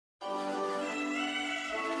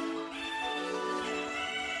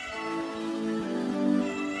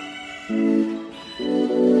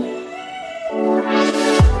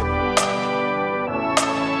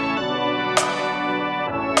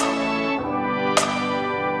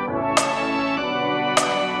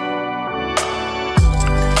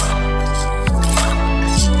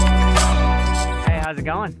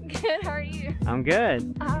going? Good, how are you? I'm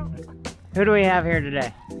good. Who do we have here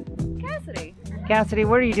today? Cassidy. Cassidy,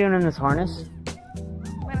 what are you doing in this harness?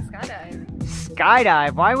 I'm gonna skydive.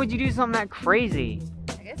 Skydive? Why would you do something that crazy?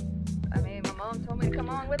 I mean, my mom told me to come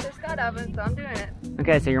on with her skydiving, so I'm doing it.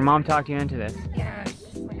 Okay, so your mom talked you into this. Yeah,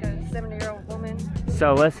 she's like a 70-year-old woman.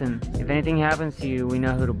 So listen, if anything happens to you, we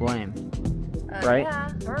know who to blame. Right?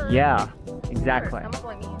 Yeah, her. Yeah, exactly. I'm gonna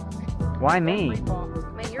blame you. Why me? I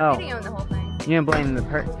mean, you're videoing the whole thing. You didn't blame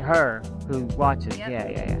her who watches. Yep.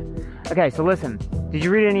 Yeah. Okay, so listen, did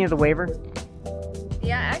you read any of the waiver?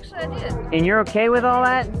 Yeah, actually I did. And you're okay with all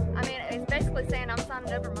that? I mean, it's basically saying I'm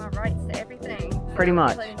signing over my rights to everything. So Pretty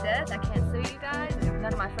much. Including death, I can't sue you guys, and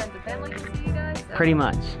none of my friends and family can sue you guys. So. Pretty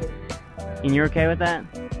much. And you're okay with that?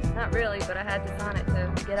 Not really, but I had to sign it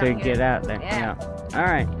to get out To here. get out there. Yeah.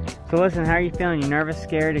 Alright. So listen, how are you feeling? You nervous,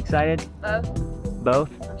 scared, excited? Both.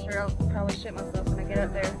 Both? I'm sure I'll probably shit myself when I get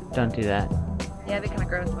up there. Don't do that. Yeah, it'd be kind of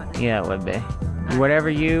gross, wouldn't it? Yeah, it would be. Whatever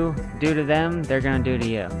you do to them, they're gonna do to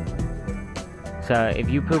you. So if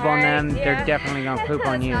you poop on them, they're definitely gonna poop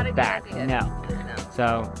on you back. No.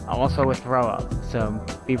 So also with throw up. So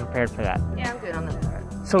be prepared for that. Yeah, I'm good on that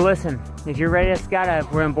part. So listen, if you're ready to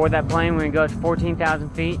skydive, we're gonna board that plane. We're gonna go to 14,000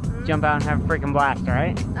 feet, jump out and have a freaking blast. All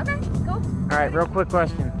right? Okay, cool. All right. Real quick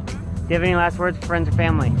question: do you have any last words for friends or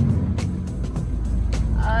family?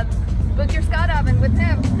 Book your skydiving with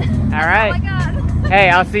him. All right. Oh my God. Hey,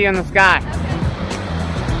 I'll see you in the sky. Okay.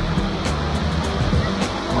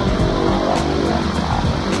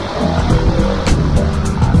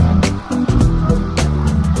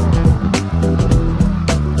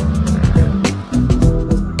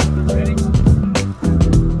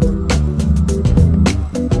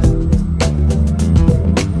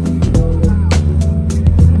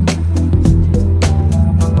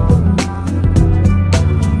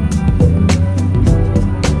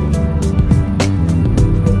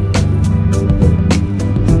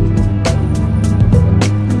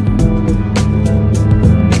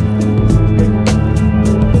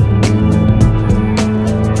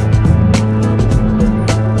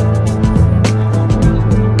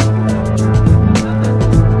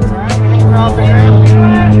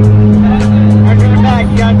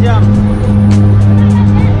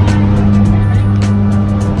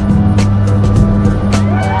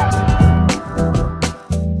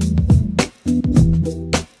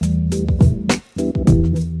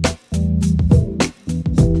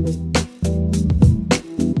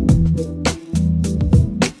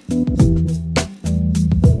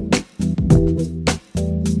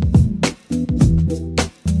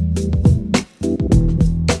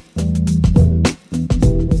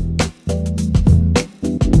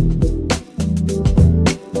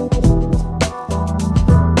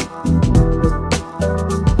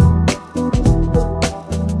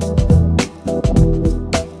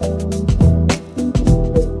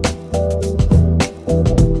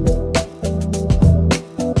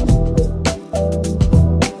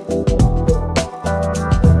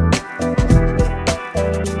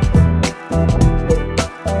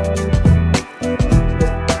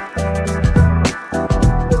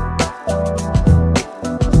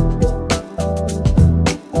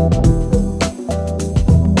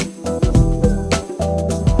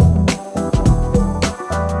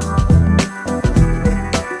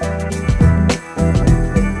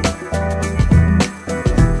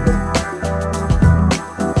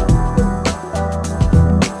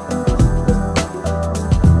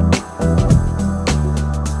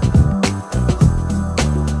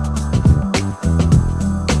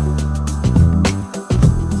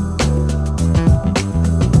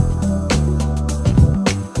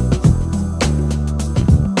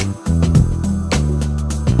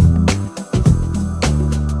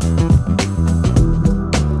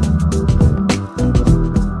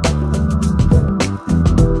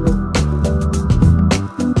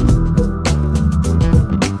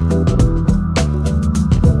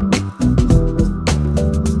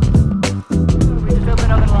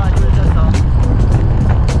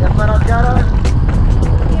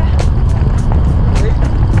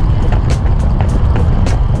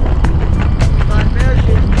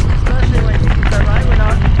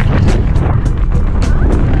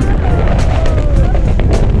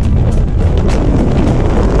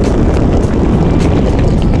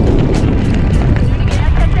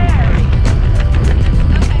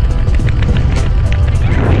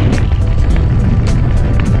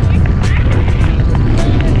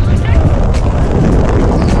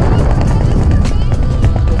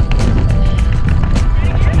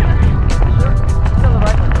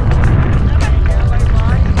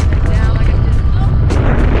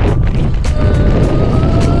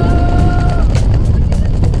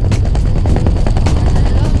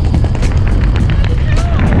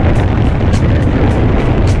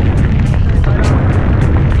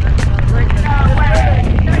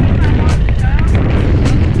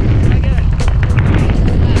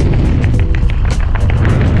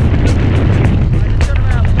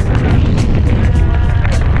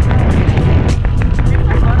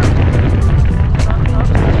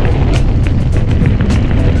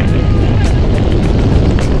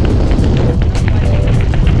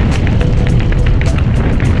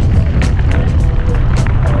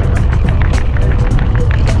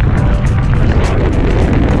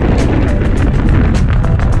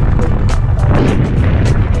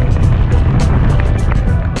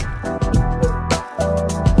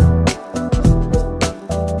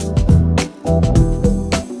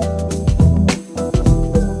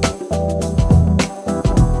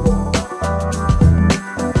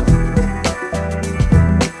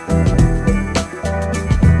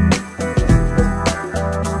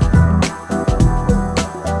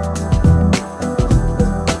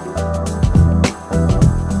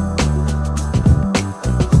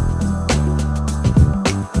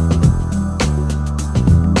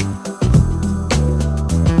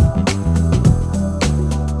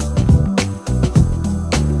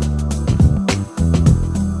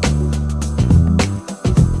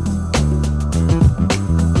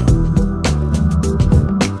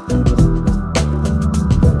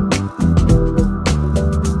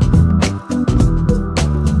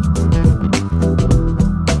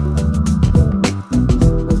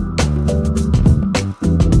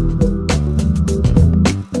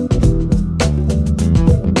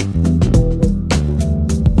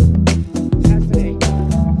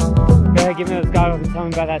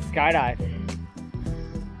 skydive?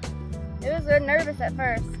 It was nervous at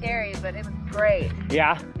first, scary, but it was great.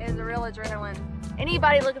 Yeah? It was a real adrenaline.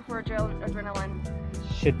 Anybody looking for adrenaline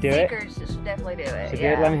Should do it. seekers should definitely do it. Should do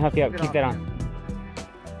it. Let me help you up. Keep that on.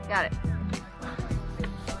 Got it.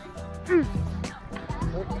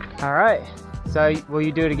 All right. So, will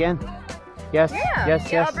you do it again? Yes? Yeah. Yes,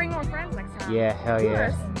 Yeah, yes. I'll bring more friends next time. Yeah, hell Of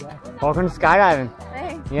yeah. course. Welcome to skydiving.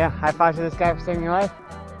 Thanks. Yeah, high five to this guy for saving your life.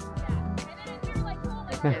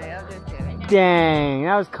 Just kidding, I'm just kidding. Dang,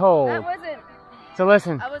 that was cold. That wasn't, So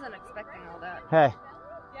listen, I wasn't expecting all that. hey,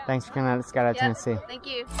 thanks for coming out to Skydive Yep, Tennessee. thank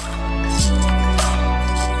you.